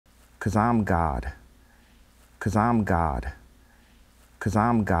'Cause I'm God. 'Cause I'm God. 'Cause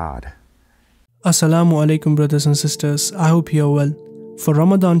I'm God. Assalamu alaikum, brothers and sisters. I hope you are well. For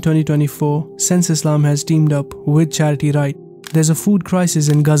Ramadan 2024, Sense Islam has teamed up with Charity Right. There's a food crisis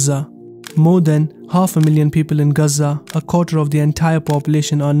in Gaza. More than 500,000 people in Gaza, a quarter of the entire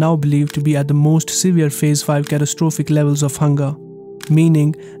population, are now believed to be at the most severe Phase 5 catastrophic levels of hunger,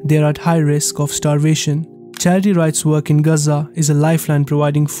 meaning they are at high risk of starvation. Charity Right's work in Gaza is a lifeline,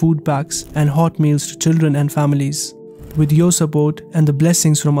 providing food packs and hot meals to children and families. With your support and the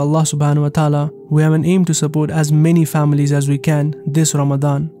blessings from Allah subhanahu wa ta'ala, we have an aim to support as many families as we can this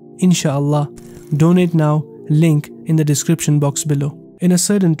Ramadan. Inshallah. Donate now, link in the description box below. In a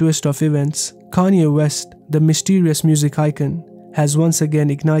sudden twist of events, Kanye West, the mysterious music icon, has once again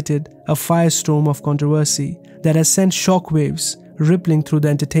ignited a firestorm of controversy that has sent shockwaves rippling through the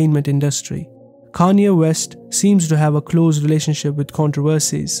entertainment industry. Kanye West seems to have a close relationship with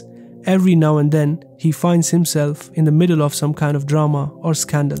controversies. Every now and then, he finds himself in the middle of some kind of drama or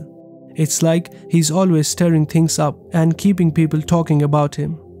scandal. It's like he's always stirring things up and keeping people talking about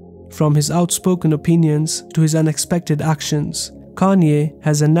him. From his outspoken opinions to his unexpected actions, Kanye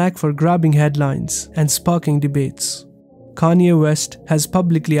has a knack for grabbing headlines and sparking debates. Kanye West has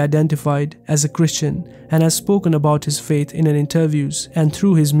publicly identified as a Christian and has spoken about his faith in interviews and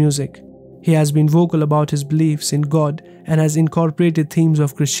through his music. He has been vocal about his beliefs in God and has incorporated themes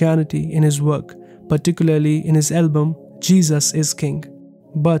of Christianity in his work, particularly in his album Jesus is King.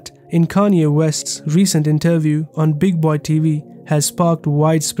 But in Kanye West's recent interview on Big Boy TV has sparked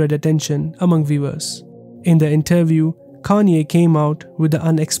widespread attention among viewers. In the interview, Kanye came out with the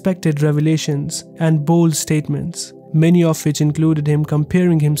unexpected revelations and bold statements, many of which included him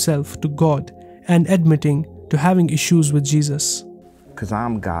comparing himself to God and admitting to having issues with Jesus. 'Cause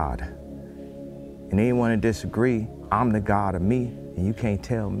I'm God. And anyone who disagree, I'm the God of me, and you can't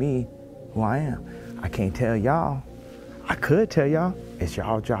tell me who I am. I can't tell y'all. I could tell y'all. It's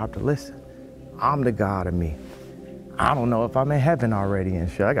y'all job to listen. I'm the God of me. I don't know if I'm in heaven already and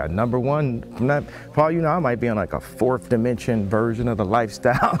shit. I got number one from that. For all you know, I might be on like a fourth dimension version of the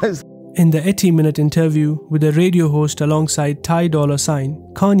lifestyle. In the 80-minute interview with a radio host alongside Ty Dolla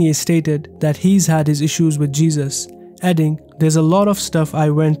 $ign, Kanye stated that he's had his issues with Jesus, adding, "There's a lot of stuff I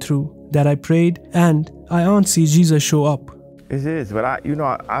went through that I prayed and I aren't see Jesus show up." It is, but I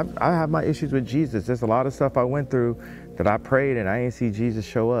have my issues with Jesus. There's a lot of stuff I went through that I prayed and I didn't see Jesus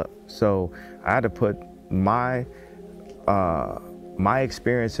show up. So I had to put my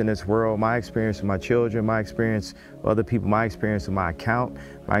experience in this world, my experience with my children, my experience with other people, my experience with my account,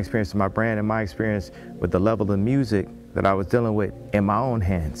 my experience with my brand, and my experience with the level of music that I was dealing with in my own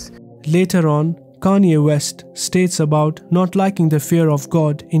hands. Later on, Kanye West states about not liking the fear of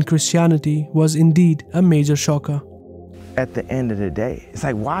God in Christianity was indeed a major shocker. At the end of the day, it's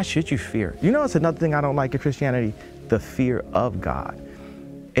like, why should you fear? You know, it's another thing I don't like in Christianity, the fear of God.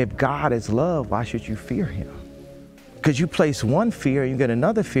 If God is love, why should you fear him? Because you place one fear, you get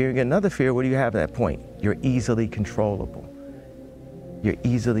another fear, you get another fear, what do you have at that point? You're easily controllable. You're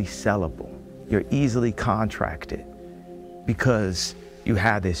easily sellable. You're easily contracted because you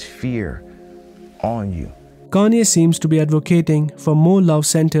have this fear on you. Kanye seems to be advocating for a more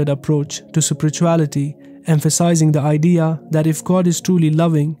love-centered approach to spirituality, emphasizing the idea that if God is truly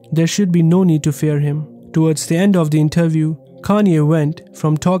loving, there should be no need to fear him. Towards the end of the interview, Kanye went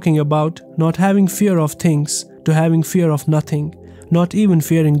from talking about not having fear of things to having fear of nothing, not even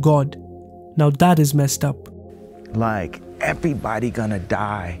fearing God. Now that is messed up. Like, everybody gonna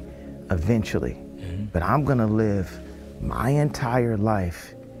die eventually, but I'm gonna live my entire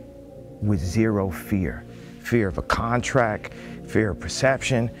life with zero fear. Fear of a contract, fear of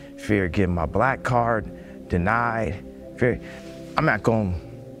perception, fear of getting my black card denied. Fear. I'm not gonna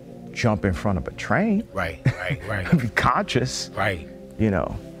jump in front of a train. Right. Be conscious. Right. You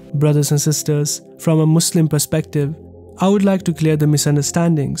know. Brothers and sisters, from a Muslim perspective, I would like to clear the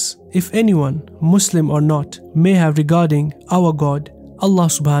misunderstandings, if anyone, Muslim or not, may have regarding our God, Allah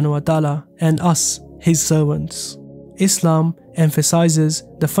subhanahu wa ta'ala, and us, his servants. Islam emphasizes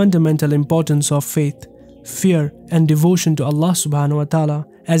the fundamental importance of faith, fear and devotion to Allah subhanahu wa ta'ala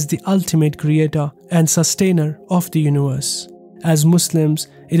as the ultimate creator and sustainer of the universe. As Muslims,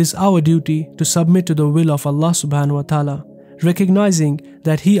 it is our duty to submit to the will of Allah subhanahu wa ta'ala, recognizing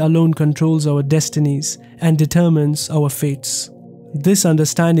that He alone controls our destinies and determines our fates. This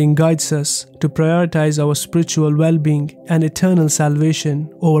understanding guides us to prioritize our spiritual well-being and eternal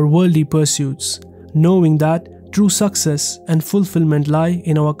salvation over worldly pursuits, knowing that true success and fulfillment lie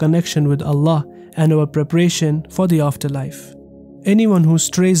in our connection with Allah and our preparation for the afterlife. Anyone who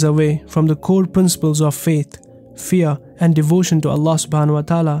strays away from the core principles of faith, fear and devotion to Allah subhanahu wa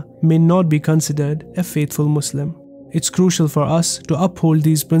ta'ala may not be considered a faithful Muslim. It's crucial for us to uphold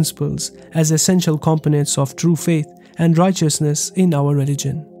these principles as essential components of true faith and righteousness in our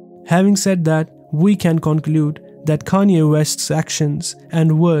religion. Having said that, we can conclude that Kanye West's actions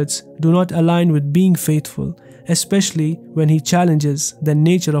and words do not align with being faithful, especially when he challenges the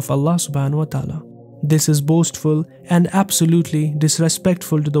nature of Allah subhanahu wa ta'ala. This is boastful and absolutely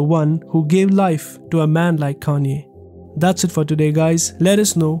disrespectful to the one who gave life to a man like Kanye. That's it for today, guys. Let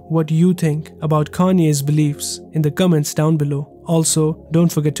us know what you think about Kanye's beliefs in the comments down below. Also,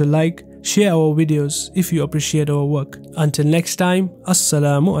 don't forget to like, share our videos if you appreciate our work. Until next time,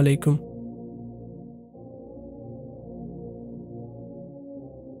 Assalamu alaikum.